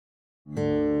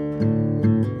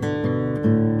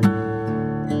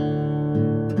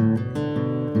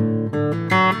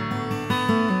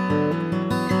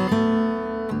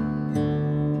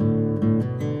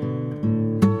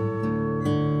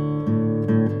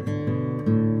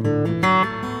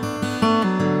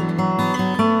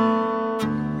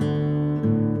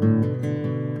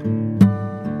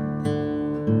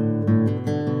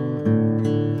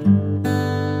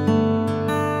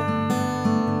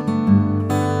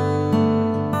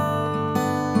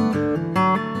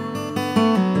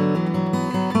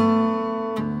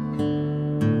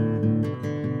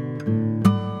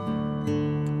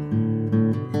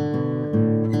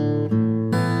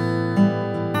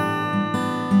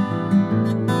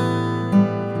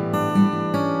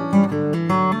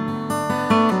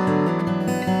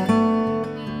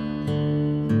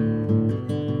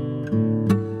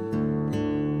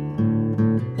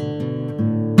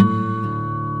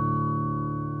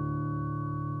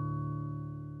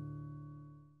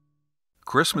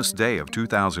Christmas Day of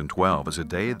 2012 is a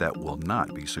day that will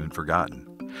not be soon forgotten.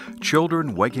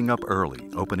 Children waking up early,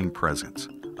 opening presents,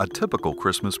 a typical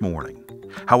Christmas morning.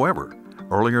 However,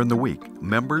 earlier in the week,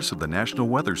 members of the National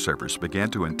Weather Service began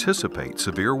to anticipate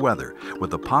severe weather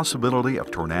with the possibility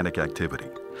of tornadic activity.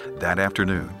 That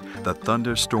afternoon, the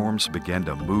thunderstorms began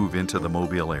to move into the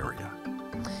Mobile area.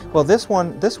 Well, this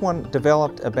one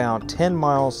developed about 10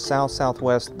 miles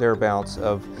south-southwest thereabouts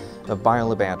of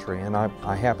Biola Battery, and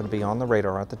I happened to be on the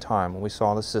radar at the time when we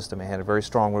saw the system. It had a very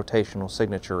strong rotational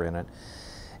signature in it,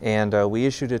 and we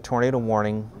issued a tornado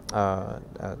warning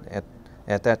at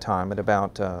that time at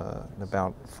about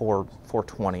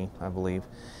 4:20, I believe,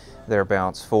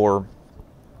 thereabouts for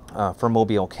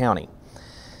Mobile County.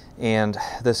 And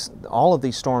all of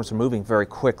these storms are moving very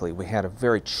quickly. We had a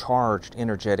very charged,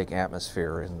 energetic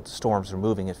atmosphere, and storms are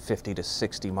moving at 50 to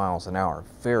 60 miles an hour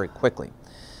very quickly.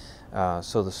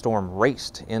 So the storm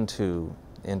raced into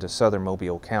southern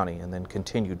Mobile County and then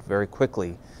continued very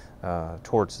quickly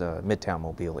towards the Midtown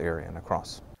Mobile area and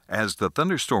across. As the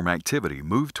thunderstorm activity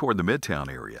moved toward the Midtown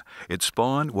area, it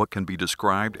spawned what can be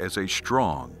described as a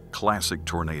strong, classic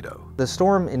tornado. The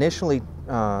storm initially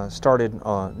started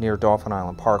near Dauphin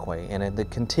Island Parkway, and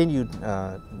it continued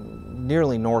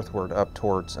nearly northward up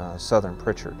towards southern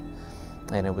Pritchard.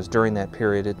 And it was during that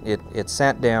period it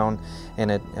sat down,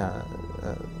 and it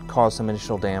caused some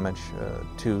initial damage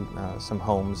to some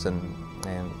homes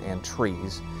and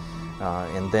trees,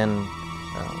 and then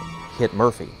hit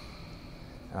Murphy.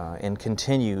 And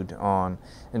continued on,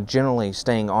 and generally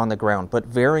staying on the ground, but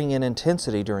varying in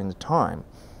intensity during the time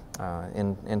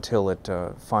until it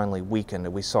finally weakened.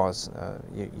 We saw,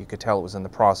 you could tell it was in the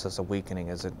process of weakening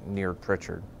as it neared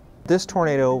Pritchard. This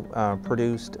tornado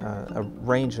produced a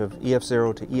range of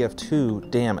EF0 to EF2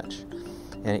 damage,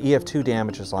 and EF2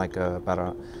 damage is like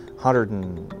about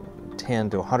 110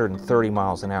 to 130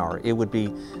 miles an hour. It would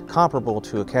be comparable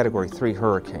to a Category 3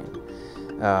 hurricane.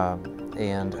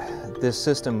 And this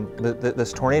system,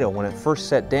 this tornado, when it first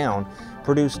set down,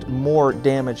 produced more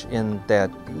damage in that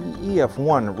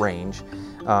EF1 range,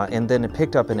 and then it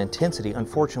picked up in intensity,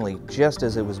 unfortunately, just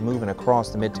as it was moving across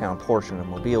the Midtown portion of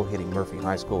Mobile, hitting Murphy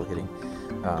High School, hitting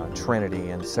Trinity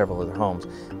and several other homes.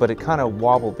 But it kind of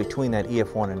wobbled between that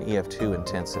EF1 and EF2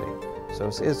 intensity.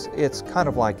 So it's kind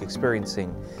of like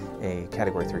experiencing a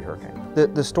Category 3 hurricane.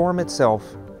 The storm itself,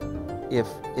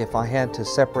 if I had to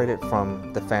separate it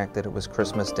from the fact that it was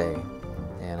Christmas Day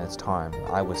and its time,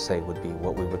 I would say would be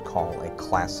what we would call a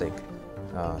classic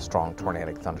strong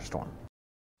tornadic thunderstorm.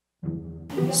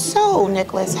 So,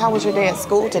 Nicholas, how was your day at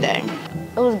school today?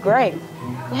 It was great.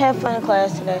 We had fun in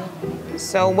class today.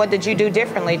 So what did you do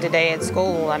differently today at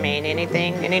school? I mean,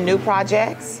 any new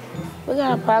projects? We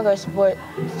got a progress report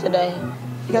today.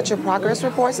 You got your progress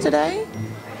reports today?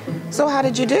 So how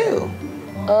did you do?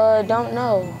 Don't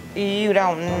know. You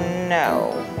don't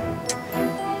know.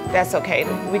 That's okay.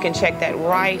 We can check that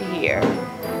right here.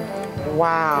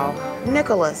 Wow.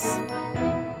 Nicholas.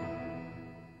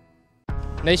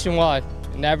 Nationwide,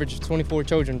 an average of 24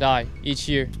 children die each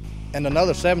year. And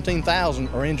another 17,000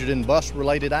 are injured in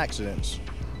bus-related accidents.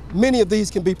 Many of these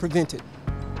can be prevented.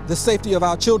 The safety of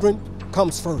our children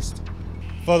comes first.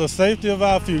 For the safety of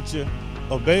our future,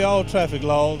 obey all traffic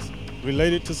laws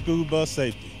related to school bus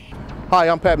safety. Hi,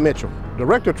 I'm Pat Mitchell,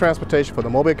 Director of Transportation for the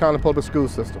Mobile County Public School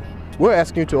System. We're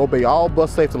asking you to obey all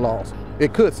bus safety laws.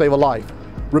 It could save a life.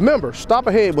 Remember, stop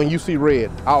ahead when you see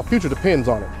red. Our future depends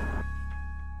on it.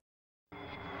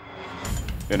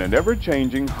 In an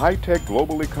ever-changing, high-tech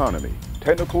global economy,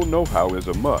 technical know-how is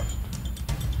a must.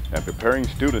 And preparing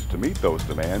students to meet those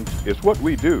demands is what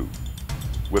we do.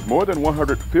 With more than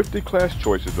 150 class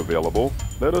choices available,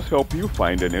 Let us help you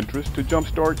find an interest to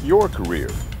jumpstart your career.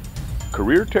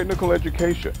 Career Technical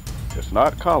Education. It's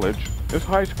not college, it's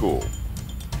high school.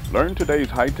 Learn today's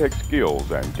high-tech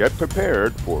skills and get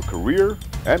prepared for career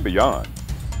and beyond.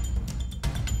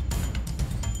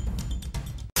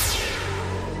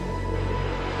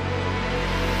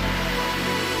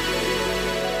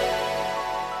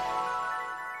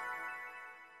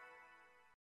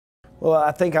 Well,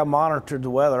 I think I monitored the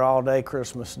weather all day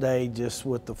Christmas Day, just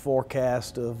with the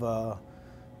forecast of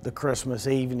the Christmas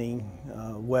evening,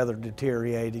 weather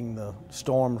deteriorating, the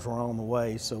storms were on the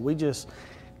way. So we just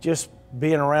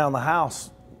being around the house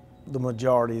the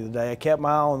majority of the day, I kept my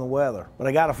eye on the weather. But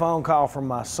I got a phone call from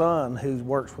my son, who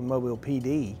works with Mobile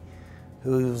PD,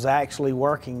 who was actually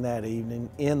working that evening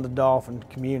in the Dauphin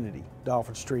community,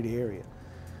 Dauphin Street area.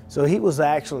 So he was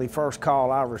actually, first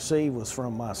call I received was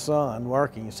from my son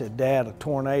working. He said, "Dad, a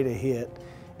tornado hit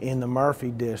in the Murphy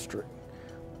district.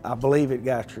 I believe it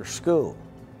got your school."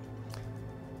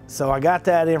 So I got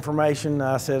that information.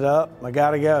 I said, I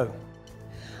gotta go.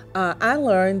 I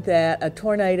learned that a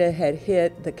tornado had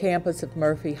hit the campus of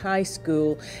Murphy High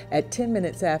School at 10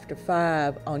 minutes after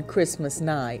 5 on Christmas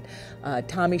night.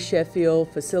 Tommy Sheffield,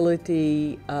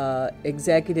 facility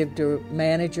executive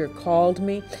manager, called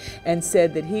me and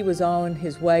said that he was on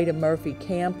his way to Murphy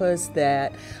campus,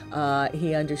 that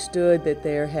he understood that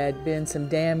there had been some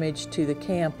damage to the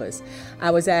campus.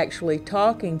 I was actually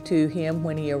talking to him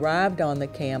when he arrived on the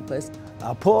campus.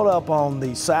 I pulled up on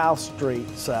the South Street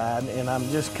side, and I'm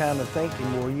just kind of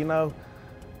thinking, well, you know,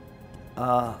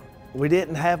 we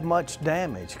didn't have much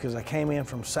damage because I came in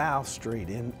from South Street,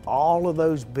 and all of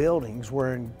those buildings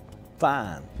were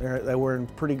fine. They were in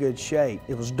pretty good shape.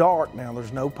 It was dark now,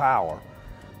 there's no power.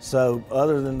 So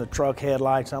other than the truck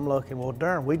headlights, I'm looking, well,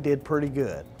 darn, we did pretty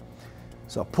good.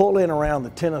 So I pull in around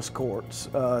the tennis courts,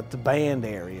 the band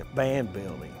area, band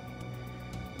building.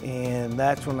 And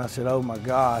that's when I said, oh my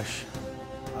gosh,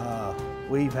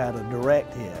 we've had a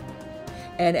direct hit.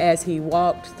 And as he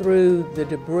walked through the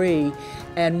debris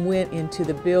and went into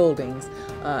the buildings,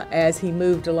 as he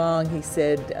moved along, he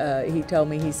said, he told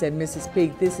me, he said, "Mrs.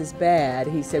 Peak, this is bad."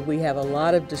 He said, "We have a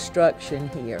lot of destruction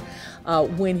here."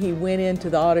 When he went into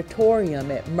the auditorium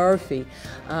at Murphy,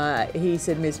 he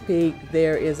said, "Miss Peak,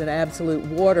 there is an absolute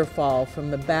waterfall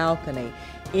from the balcony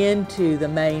into the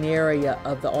main area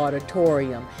of the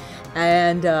auditorium."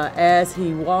 And as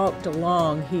he walked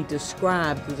along, he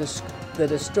described the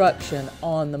destruction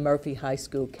on the Murphy High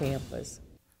School campus.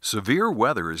 Severe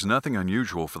weather is nothing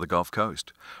unusual for the Gulf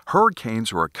Coast.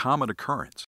 Hurricanes are a common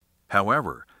occurrence.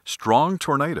 However, strong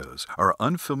tornadoes are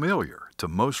unfamiliar to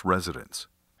most residents.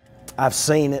 I've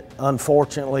seen it,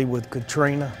 unfortunately, with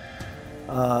Katrina,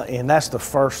 and that's the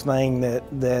first thing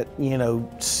that you know,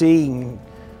 seeing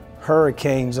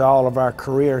hurricanes all of our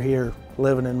career here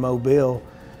living in Mobile,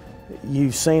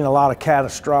 you've seen a lot of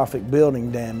catastrophic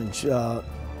building damage.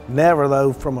 Never,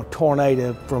 though, from a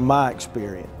tornado, from my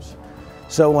experience.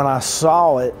 So when I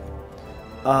saw it,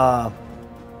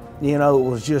 you know, it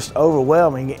was just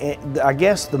overwhelming. I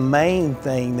guess the main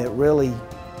thing that really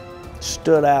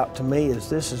stood out to me is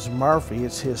this is Murphy,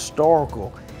 it's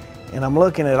historical. And I'm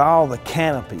looking at all the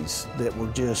canopies that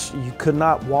were just, you could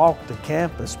not walk the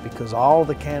campus because all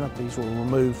the canopies were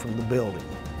removed from the building,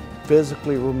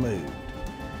 physically removed.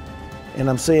 And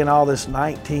I'm seeing all this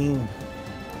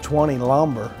 1920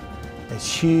 lumber, it's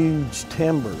huge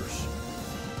timbers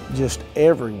just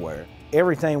everywhere.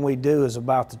 Everything we do is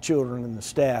about the children and the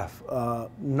staff,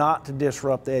 not to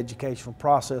disrupt the educational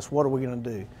process. What are we going to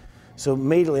do? So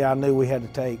immediately I knew we had to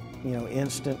take, you know,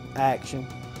 instant action.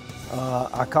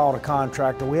 I called a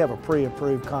contractor. We have a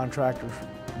pre-approved contractor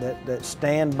that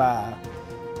stand by,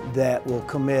 that will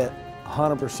commit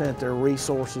 100% their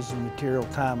resources and material,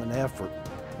 time and effort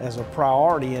as a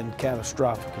priority in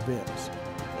catastrophic events.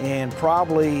 And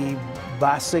probably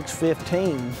by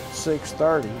 6:15,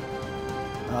 6:30,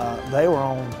 they were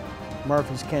on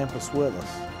Murphy's campus with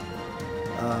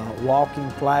us, walking,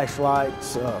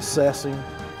 flashlights, assessing,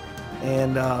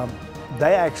 and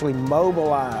they actually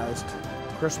mobilized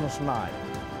Christmas night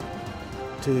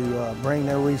to bring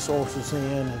their resources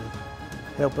in and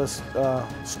help us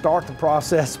start the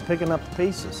process of picking up the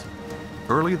pieces.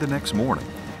 Early the next morning,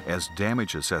 as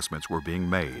damage assessments were being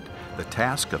made, the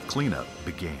task of cleanup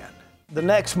began. The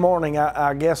next morning,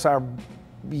 I guess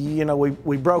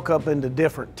we broke up into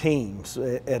different teams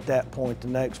at that point the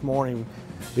next morning,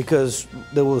 because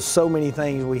there was so many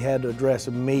things we had to address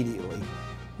immediately.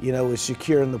 You know, with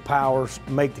securing the powers,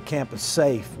 make the campus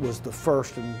safe was the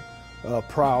first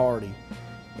priority.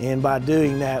 And by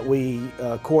doing that, we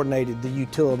coordinated the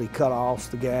utility cutoffs,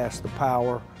 the gas, the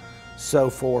power, so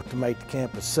forth, to make the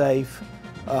campus safe.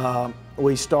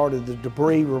 We started the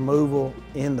debris removal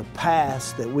in the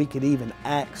past that we could even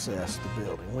access the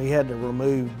building. We had to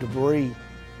remove debris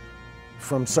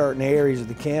from certain areas of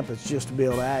the campus just to be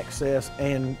able to access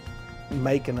and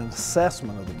make an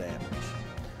assessment of the damage.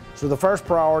 So the first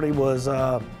priority was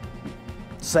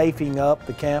safing up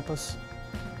the campus,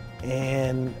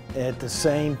 and at the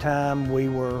same time we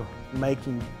were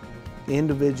making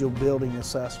individual building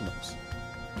assessments.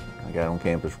 I got on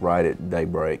campus right at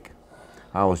daybreak.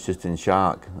 I was just in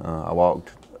shock. I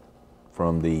walked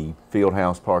from the field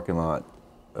house parking lot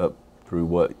up through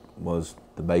what was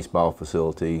the baseball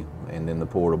facility and then the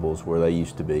portables where they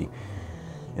used to be,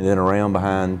 and then around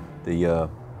behind the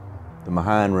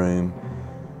behind room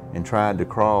and tried to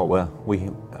crawl. Well,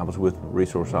 I was with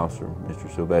resource officer Mr.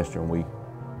 Sylvester, and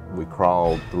we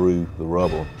crawled through the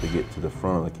rubble to get to the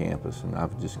front of the campus, and I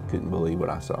just couldn't believe what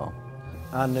I saw.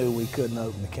 I knew we couldn't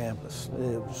open the campus.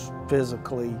 It was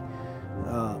physically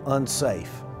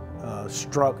unsafe.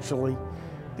 Structurally,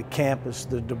 the campus,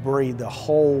 the debris, the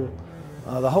whole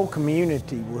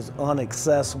community was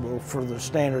inaccessible for the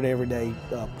standard everyday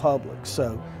public.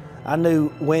 So I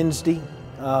knew Wednesday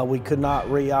we could not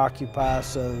reoccupy,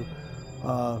 so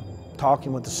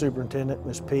talking with the superintendent,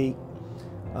 Ms. Peak,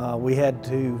 we had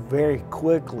to very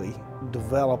quickly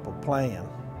develop a plan.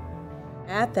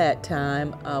 At that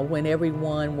time, when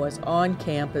everyone was on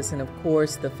campus, and of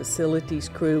course the facilities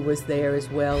crew was there as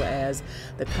well as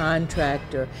the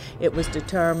contractor, it was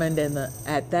determined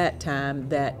at that time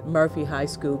that Murphy High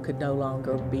School could no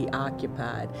longer be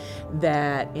occupied,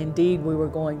 that indeed we were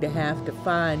going to have to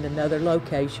find another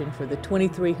location for the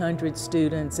 2,300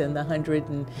 students and the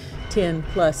 110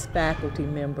 plus faculty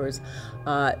members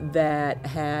that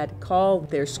had called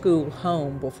their school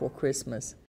home before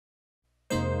Christmas.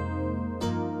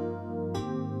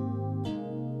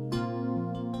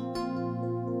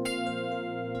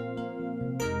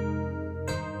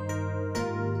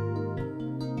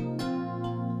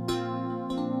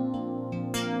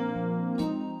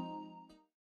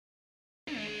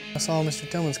 I saw Mr.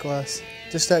 Tillman's class.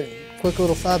 Just that quick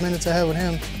little 5 minutes I had with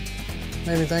him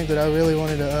made me think that I really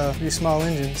wanted to do small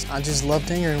engines. I just love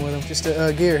tinkering with them, just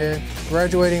a gearhead.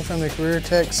 Graduating from the Career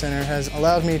Tech Center has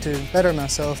allowed me to better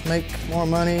myself, make more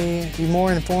money, be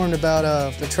more informed about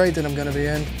the trade that I'm going to be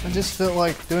in. I just felt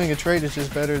like doing a trade is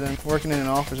just better than working in an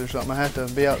office or something. I have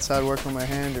to be outside working on my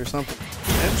hand or something.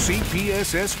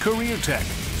 MCPSS Career Tech.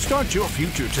 Start your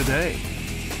future today.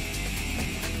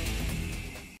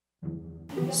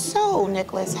 So,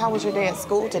 Nicholas, how was your day at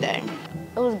school today?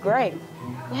 It was great.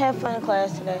 We had fun in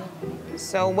class today.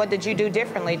 So what did you do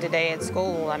differently today at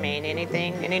school? I mean,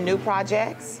 any new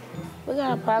projects? We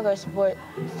got a progress report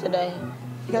today.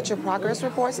 You got your progress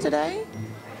reports today?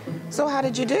 So how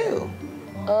did you do?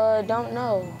 Don't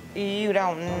know. You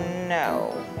don't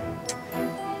know.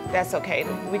 That's okay.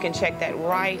 We can check that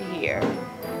right here.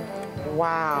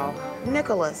 Wow.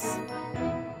 Nicholas.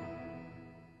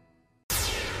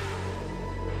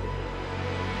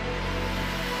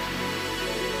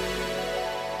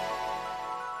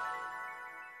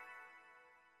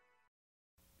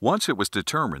 Once it was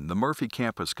determined the Murphy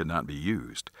campus could not be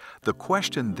used, the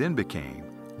question then became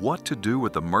what to do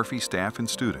with the Murphy staff and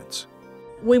students.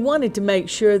 We wanted to make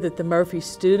sure that the Murphy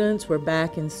students were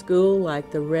back in school like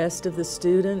the rest of the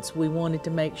students. We wanted to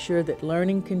make sure that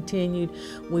learning continued.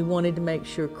 We wanted to make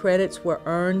sure credits were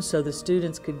earned so the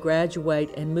students could graduate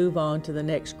and move on to the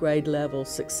next grade level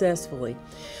successfully.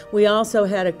 We also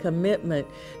had a commitment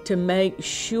to make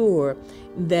sure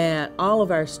that all of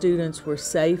our students were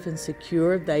safe and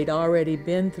secure. They'd already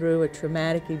been through a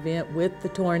traumatic event with the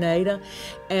tornado,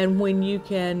 and when you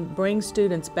can bring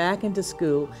students back into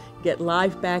school, get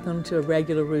life back onto a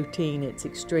regular routine, it's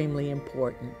extremely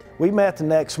important. We met the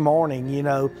next morning, you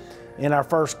know, and our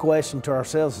first question to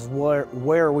ourselves is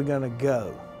where are we going to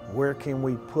go? Where can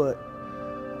we put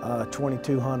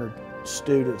 2,200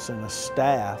 students and a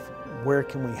staff? Where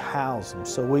can we house them?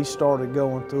 So we started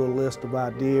going through a list of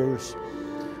ideas,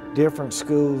 different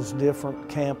schools, different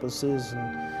campuses,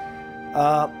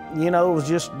 and you know, it was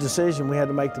just a decision. We had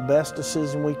to make the best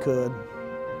decision we could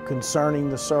concerning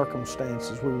the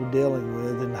circumstances we were dealing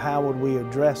with and how would we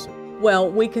address it. Well,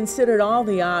 we considered all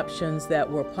the options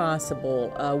that were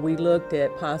possible. We looked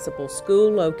at possible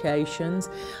school locations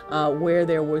where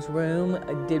there was room.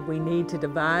 Did we need to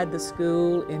divide the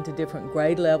school into different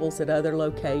grade levels at other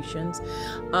locations?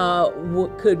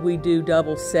 Could we do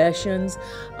double sessions?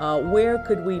 Where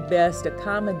could we best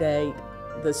accommodate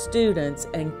the students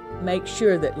and make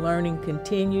sure that learning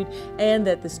continued and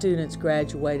that the students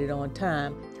graduated on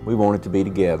time? We wanted to be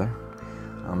together.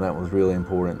 That was really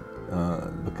important.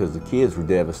 Because the kids were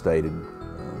devastated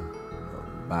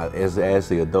as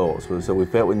the adults. So we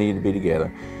felt we needed to be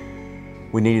together.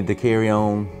 We needed to carry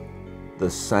on the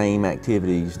same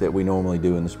activities that we normally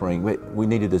do in the spring. We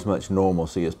needed as much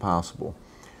normalcy as possible.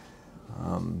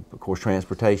 Of course,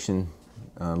 transportation,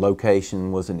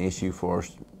 location was an issue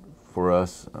for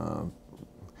us.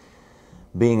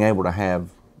 Being able to have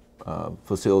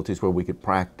facilities where we could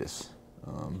practice,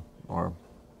 or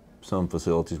some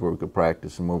facilities where we could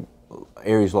practice, and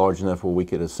areas large enough where we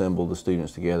could assemble the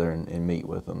students together and meet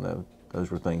with them.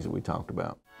 Those were things that we talked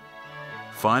about.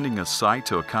 Finding a site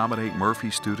to accommodate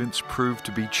Murphy students proved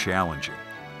to be challenging.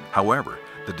 However,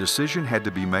 the decision had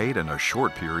to be made in a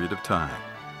short period of time.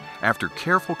 After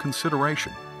careful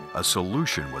consideration, a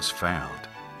solution was found.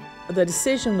 The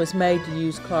decision was made to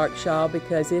use Clark Shaw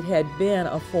because it had been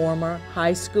a former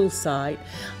high school site.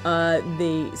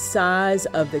 The size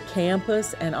of the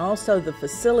campus and also the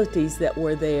facilities that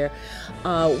were there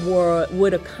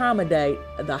would accommodate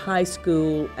the high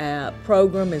school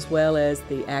program as well as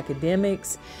the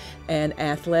academics and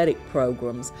athletic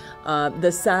programs.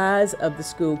 The size of the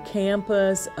school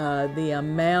campus, the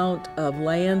amount of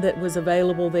land that was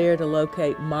available there to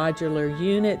locate modular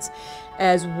units,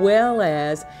 as well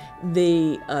as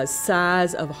the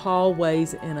size of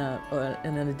hallways in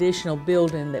an additional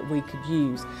building that we could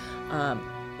use.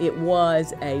 It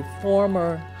was a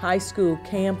former high school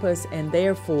campus and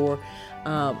therefore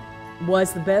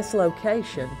was the best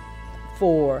location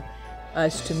for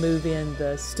us to move in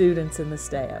the students and the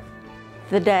staff.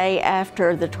 The day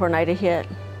after the tornado hit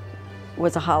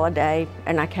was a holiday,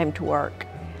 and I came to work,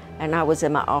 and I was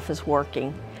in my office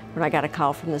working when I got a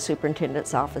call from the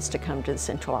superintendent's office to come to the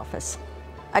central office.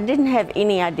 I didn't have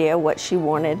any idea what she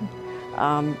wanted,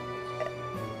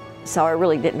 so I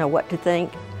really didn't know what to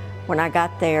think. When I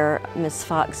got there, Ms.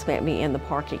 Fox met me in the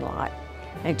parking lot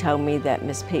and told me that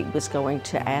Ms. Peak was going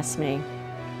to ask me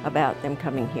about them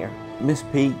coming here. Ms.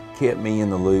 Peak kept me in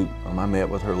the loop. I met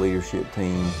with her leadership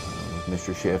team, with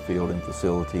Mr. Sheffield in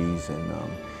facilities, and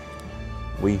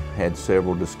we had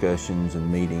several discussions and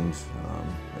meetings,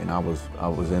 and I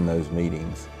was in those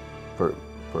meetings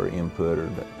for input or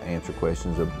to answer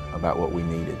questions about what we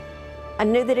needed. I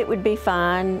knew that it would be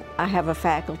fine. I have a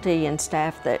faculty and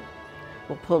staff that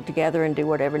will pull together and do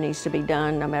whatever needs to be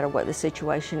done, no matter what the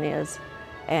situation is.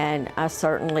 And I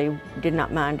certainly did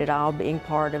not mind at all being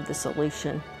part of the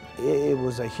solution. It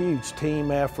was a huge team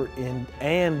effort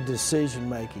and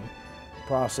decision-making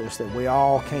process that we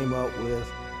all came up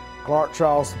with. Clark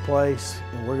Shaw's the place,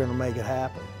 and we're going to make it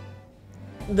happen.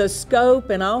 The scope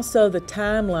and also the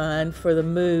timeline for the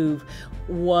move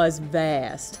was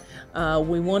vast.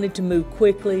 We wanted to move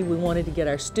quickly. We wanted to get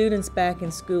our students back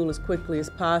in school as quickly as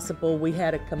possible. We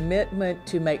had a commitment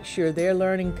to make sure their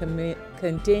learning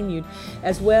continued,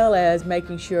 as well as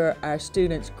making sure our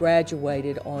students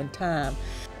graduated on time.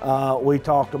 We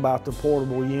talked about the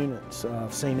portable units.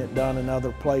 I've seen it done in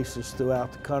other places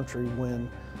throughout the country when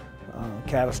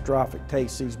catastrophic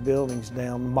takes these buildings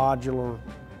down. Modular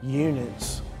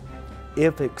units,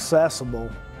 if accessible,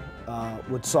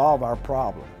 would solve our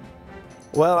problem.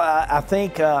 Well, I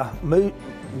think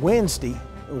Wednesday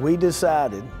we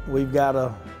decided we've got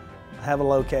to have a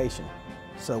location.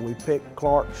 So we picked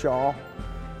Clark Shaw.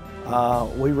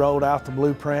 We rolled out the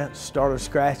blueprints, started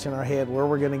scratching our head where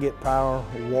we're going to get power,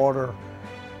 water,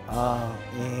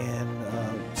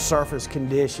 and surface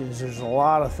conditions. There's a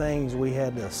lot of things we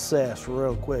had to assess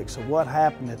real quick. So what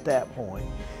happened at that point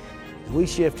is we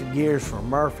shifted gears from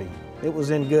Murphy. It was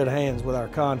in good hands with our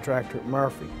contractor at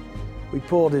Murphy. We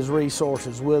pulled his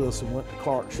resources with us and went to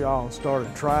Clark Shaw and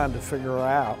started trying to figure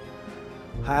out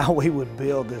how we would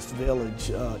build this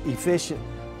village efficient,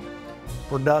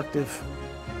 productive,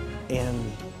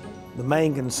 and the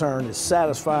main concern is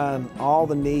satisfying all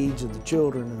the needs of the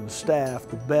children and the staff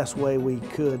the best way we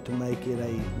could to make it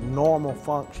a normal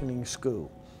functioning school.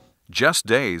 Just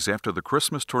days after the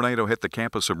Christmas tornado hit the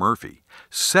campus of Murphy,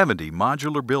 70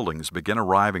 modular buildings began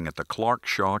arriving at the Clark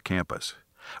Shaw campus.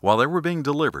 While they were being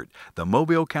delivered, the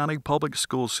Mobile County Public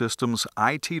School System's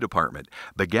IT department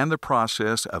began the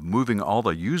process of moving all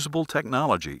the usable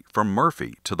technology from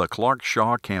Murphy to the Clark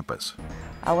Shaw campus.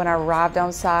 When I arrived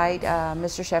on site,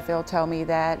 Mr. Sheffield told me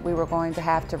that we were going to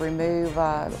have to remove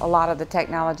a lot of the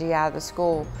technology out of the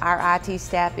school. Our IT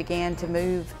staff began to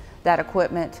move that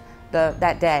equipment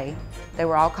that day. They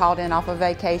were all called in off of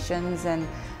vacations and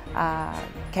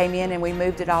came in, and we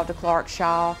moved it all to Clark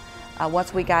Shaw.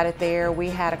 Once we got it there, we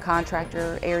had a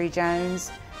contractor, Ari Jones,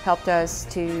 helped us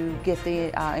to get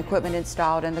the equipment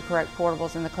installed and the correct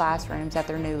portables in the classrooms at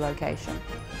their new location.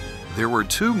 There were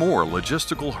two more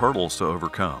logistical hurdles to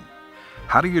overcome.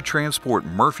 How do you transport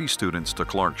Murphy students to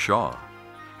Clark Shaw?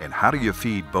 And how do you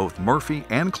feed both Murphy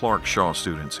and Clark Shaw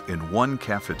students in one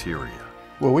cafeteria?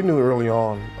 Well, we knew early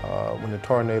on when the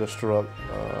tornado struck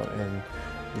and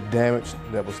the damage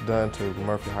that was done to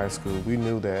Murphy High School, we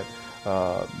knew that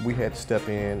we had to step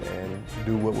in and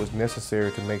do what was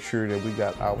necessary to make sure that we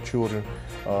got our children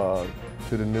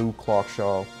to the new Clark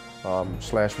Shaw /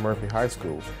 Murphy High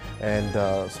School. And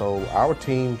so our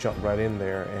team jumped right in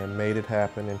there and made it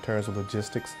happen in terms of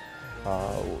logistics.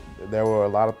 There were a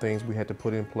lot of things we had to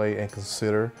put in play and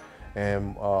consider,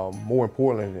 and more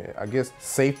importantly, I guess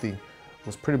safety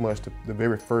was pretty much the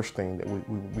very first thing that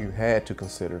we had to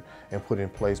consider and put in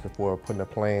place before putting a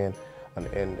plan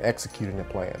and executing a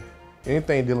plan.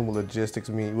 Anything dealing with logistics,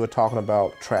 I mean, we're talking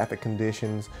about traffic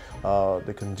conditions,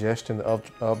 the congestion of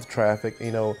the traffic,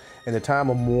 you know, and the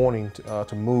time of morning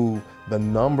to move the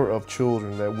number of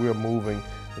children that we're moving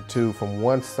to from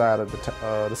one side of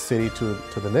the city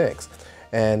to the next.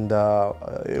 And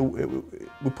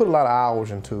we put a lot of hours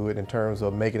into it in terms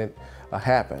of making it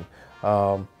happen.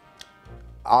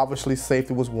 Obviously,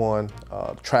 safety was one,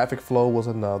 traffic flow was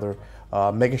another,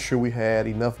 making sure we had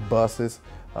enough buses,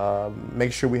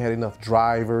 making sure we had enough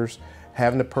drivers,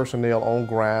 having the personnel on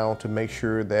ground to make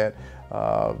sure that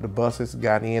the buses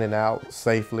got in and out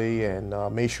safely, and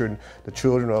made sure the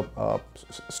children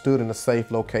stood in a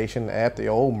safe location at the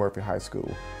old Murphy High School.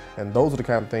 And those are the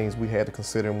kind of things we had to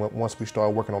consider once we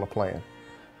started working on a plan.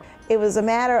 It was a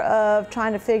matter of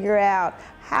trying to figure out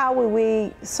how would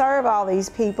we serve all these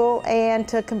people and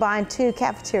to combine two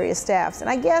cafeteria staffs. And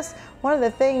I guess one of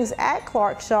the things at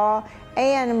Clark Shaw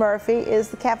and Murphy is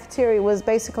the cafeteria was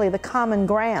basically the common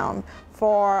ground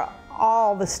for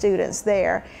all the students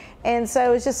there. And so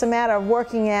it was just a matter of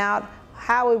working out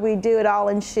how would we do it all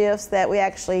in shifts that we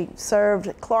actually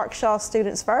served Clark Shaw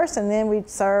students first, and then we'd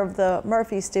serve the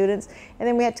Murphy students, and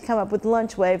then we had to come up with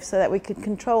lunch waves so that we could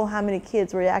control how many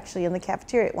kids were actually in the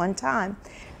cafeteria at one time.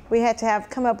 We had to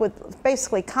come up with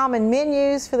basically common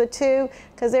menus for the two,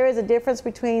 because there is a difference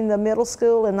between the middle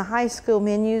school and the high school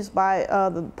menus by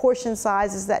the portion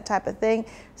sizes, that type of thing.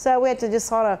 So we had to just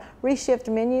sort of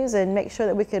reshift menus and make sure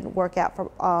that we could work out for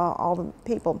all the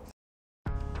people.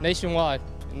 Nationwide,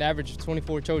 an average of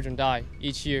 24 children die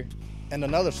each year. And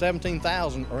another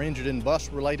 17,000 are injured in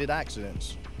bus-related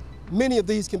accidents. Many of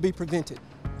these can be prevented.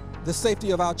 The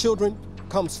safety of our children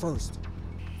comes first.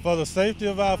 For the safety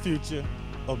of our future,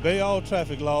 obey all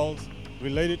traffic laws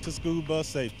related to school bus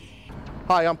safety.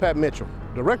 Hi, I'm Pat Mitchell,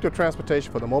 Director of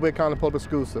Transportation for the Mobile County Public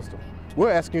School System.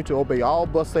 We're asking you to obey all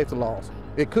bus safety laws.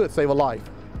 It could save a life.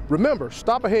 Remember,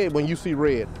 stop ahead when you see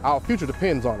red. Our future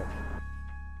depends on it.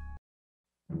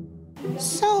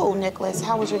 So, Nicholas,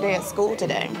 how was your day at school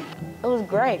today? It was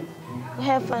great. We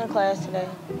had fun in class today.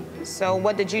 So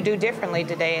what did you do differently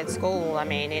today at school? I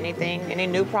mean, any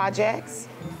new projects?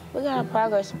 We got a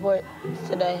progress report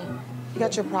today. You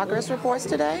got your progress reports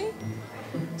today?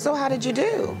 So how did you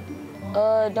do?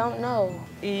 Don't know.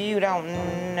 You don't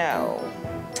know.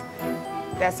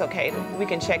 That's okay. We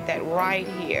can check that right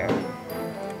here.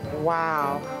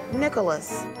 Wow.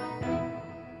 Nicholas.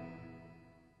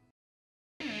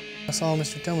 I saw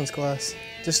Mr. Tillman's class.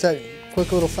 Just that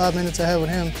quick little 5 minutes I had with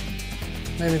him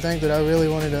made me think that I really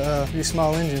wanted to do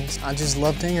small engines. I just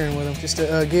love tinkering with them. Just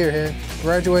a gearhead.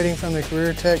 Graduating from the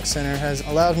Career Tech Center has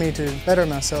allowed me to better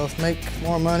myself, make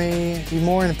more money, be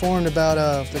more informed about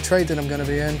the trade that I'm going to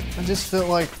be in. I just felt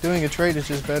like doing a trade is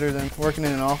just better than working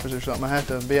in an office or something. I have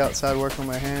to be outside working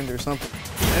with my hand or something.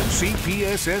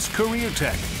 MCPSS Career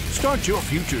Tech. Start your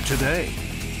future today.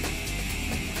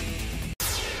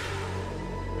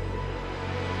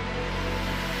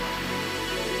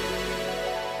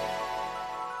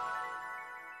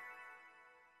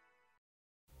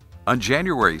 On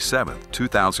January 7,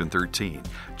 2013,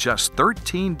 just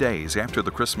 13 days after the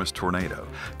Christmas tornado,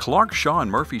 Clark Shaw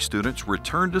and Murphy students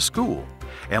returned to school.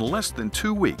 In less than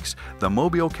 2 weeks, the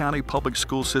Mobile County Public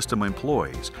School System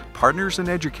employees, partners in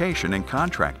education, and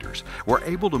contractors were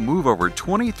able to move over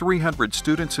 2,300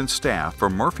 students and staff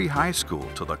from Murphy High School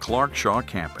to the Clark Shaw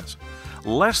campus.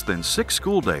 Less than 6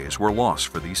 school days were lost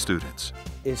for these students.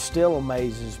 It still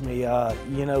amazes me,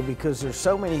 you know, because there's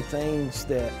so many things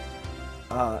that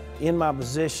in my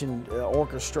position,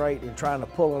 orchestrate and trying to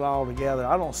pull it all together.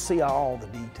 I don't see all the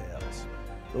details,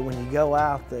 but when you go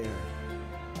out there,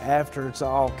 after it's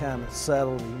all kind of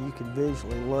settled and you can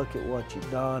visually look at what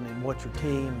you've done and what your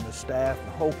team and the staff and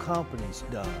the whole company's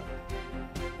done,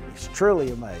 it's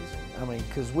truly amazing. I mean,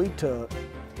 because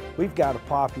we've got a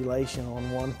population on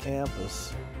one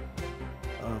campus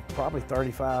of probably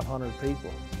 3,500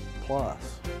 people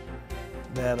plus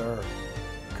that are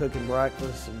cooking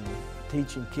breakfast and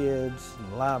teaching kids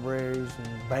and libraries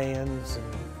and bands,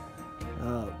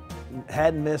 and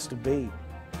hadn't missed a beat.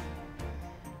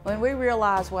 When we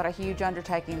realized what a huge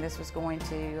undertaking this was going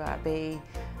to be,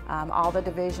 all the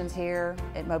divisions here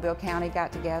at Mobile County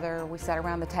got together. We sat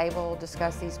around the table,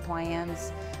 discussed these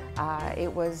plans.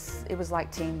 It was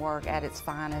like teamwork at its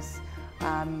finest.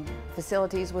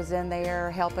 Facilities was in there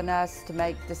helping us to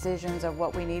make decisions of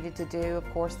what we needed to do. Of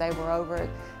course, they were over it.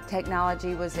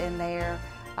 Technology was in there.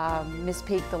 Ms.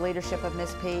 Peak, the leadership of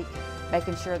Ms. Peak,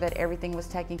 making sure that everything was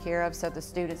taken care of so the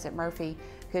students at Murphy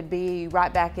could be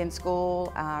right back in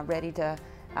school, ready to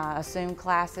assume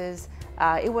classes.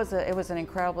 It was an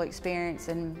incredible experience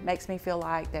and makes me feel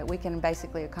like that we can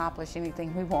basically accomplish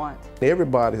anything we want.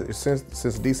 Everybody, since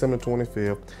December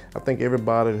 25th, I think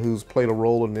everybody who's played a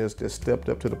role in this just stepped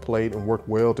up to the plate and worked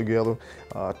well together.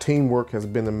 Teamwork has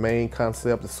been the main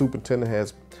concept. The superintendent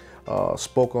has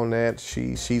spoke on that.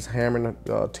 She's hammering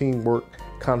teamwork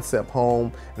concept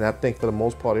home, and I think for the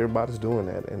most part everybody's doing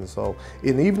that. And so,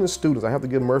 and even the students, I have to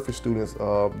give Murphy students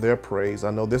their praise. I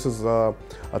know this is a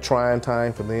trying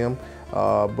time for them,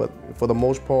 but for the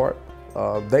most part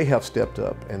they have stepped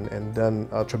up and done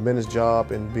a tremendous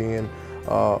job in being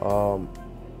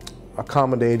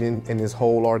accommodating in this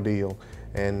whole ordeal,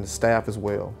 and staff as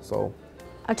well. So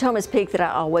I told Ms. Peak that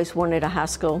I always wanted a high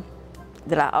school,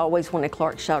 that I always wanted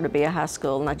Clark Shaw to be a high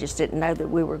school, and I just didn't know that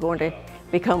we were going to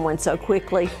become one so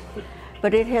quickly.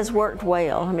 But it has worked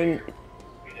well. I mean,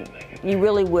 you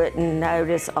really wouldn't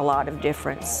notice a lot of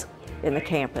difference in the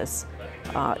campus,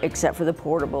 except for the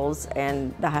portables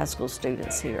and the high school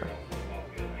students here.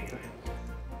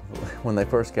 When they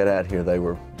first got out here, they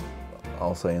were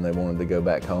all saying they wanted to go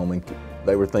back home, and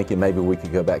they were thinking maybe we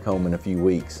could go back home in a few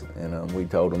weeks, and we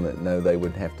told them that no, they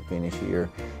would have to finish here,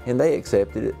 and they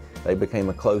accepted it. They became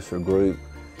a closer group.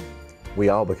 We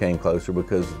all became closer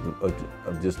because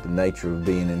of just the nature of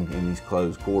being in these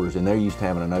closed quarters, and they're used to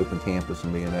having an open campus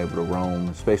and being able to roam,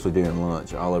 especially during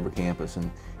lunch, all over campus,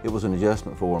 and it was an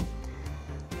adjustment for them.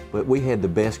 But we had the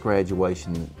best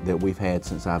graduation that we've had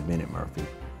since I've been at Murphy,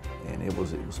 and it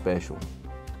was special.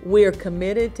 We are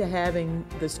committed to having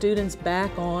the students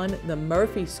back on the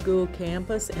Murphy School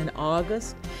campus in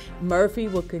August. Murphy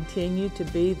will continue to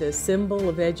be the symbol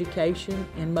of education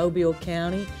in Mobile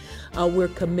County. We're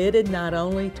committed not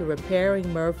only to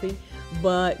repairing Murphy,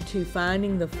 but to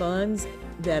finding the funds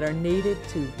that are needed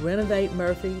to renovate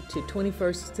Murphy to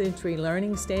 21st century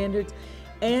learning standards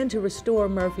and to restore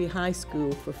Murphy High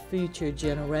School for future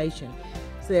generations.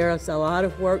 So there's a lot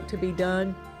of work to be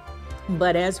done.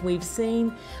 But as we've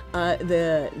seen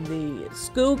the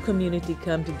school community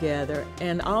come together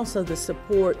and also the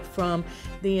support from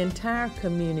the entire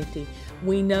community,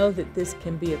 we know that this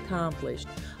can be accomplished.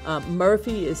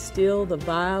 Murphy is still the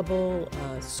viable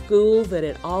school that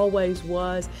it always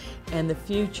was, and the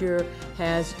future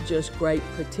has just great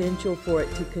potential for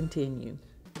it to continue.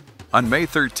 On May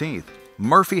 13th,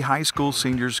 Murphy High School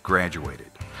seniors graduated.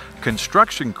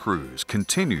 Construction crews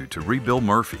continued to rebuild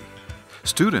Murphy.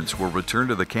 Students will return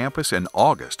to the campus in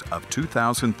August of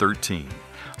 2013,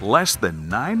 less than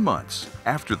 9 months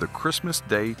after the Christmas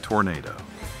Day tornado.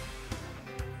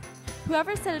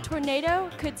 Whoever said a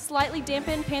tornado could slightly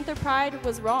dampen Panther pride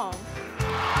was wrong.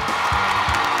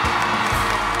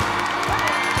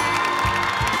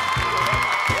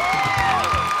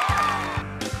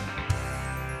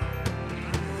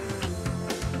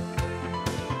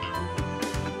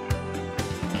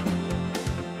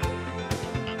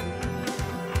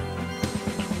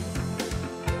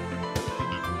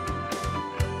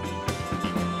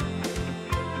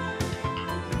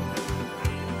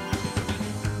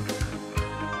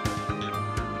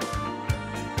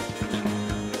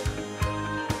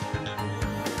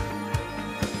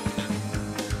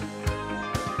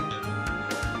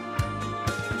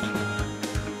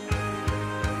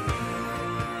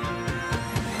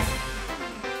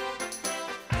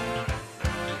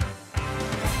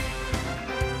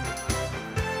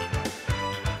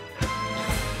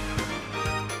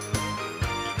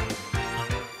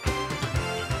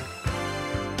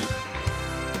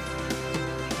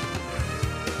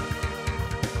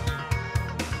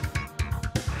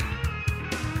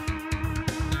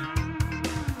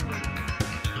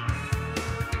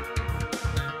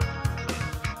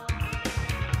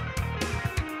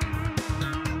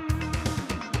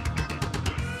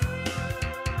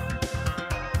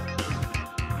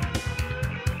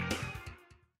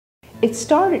 It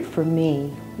started for me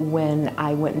when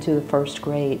I went into the first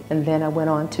grade, and then I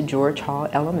went on to George Hall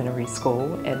Elementary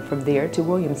School, and from there to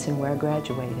Williamson, where I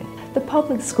graduated. The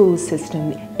public school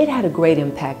system, it had a great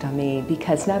impact on me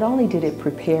because not only did it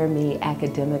prepare me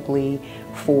academically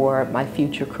for my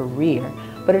future career,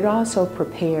 but it also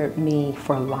prepared me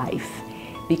for life.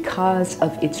 Because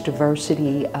of its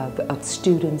diversity of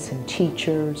students and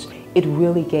teachers, it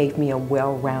really gave me a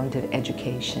well-rounded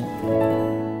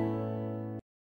education.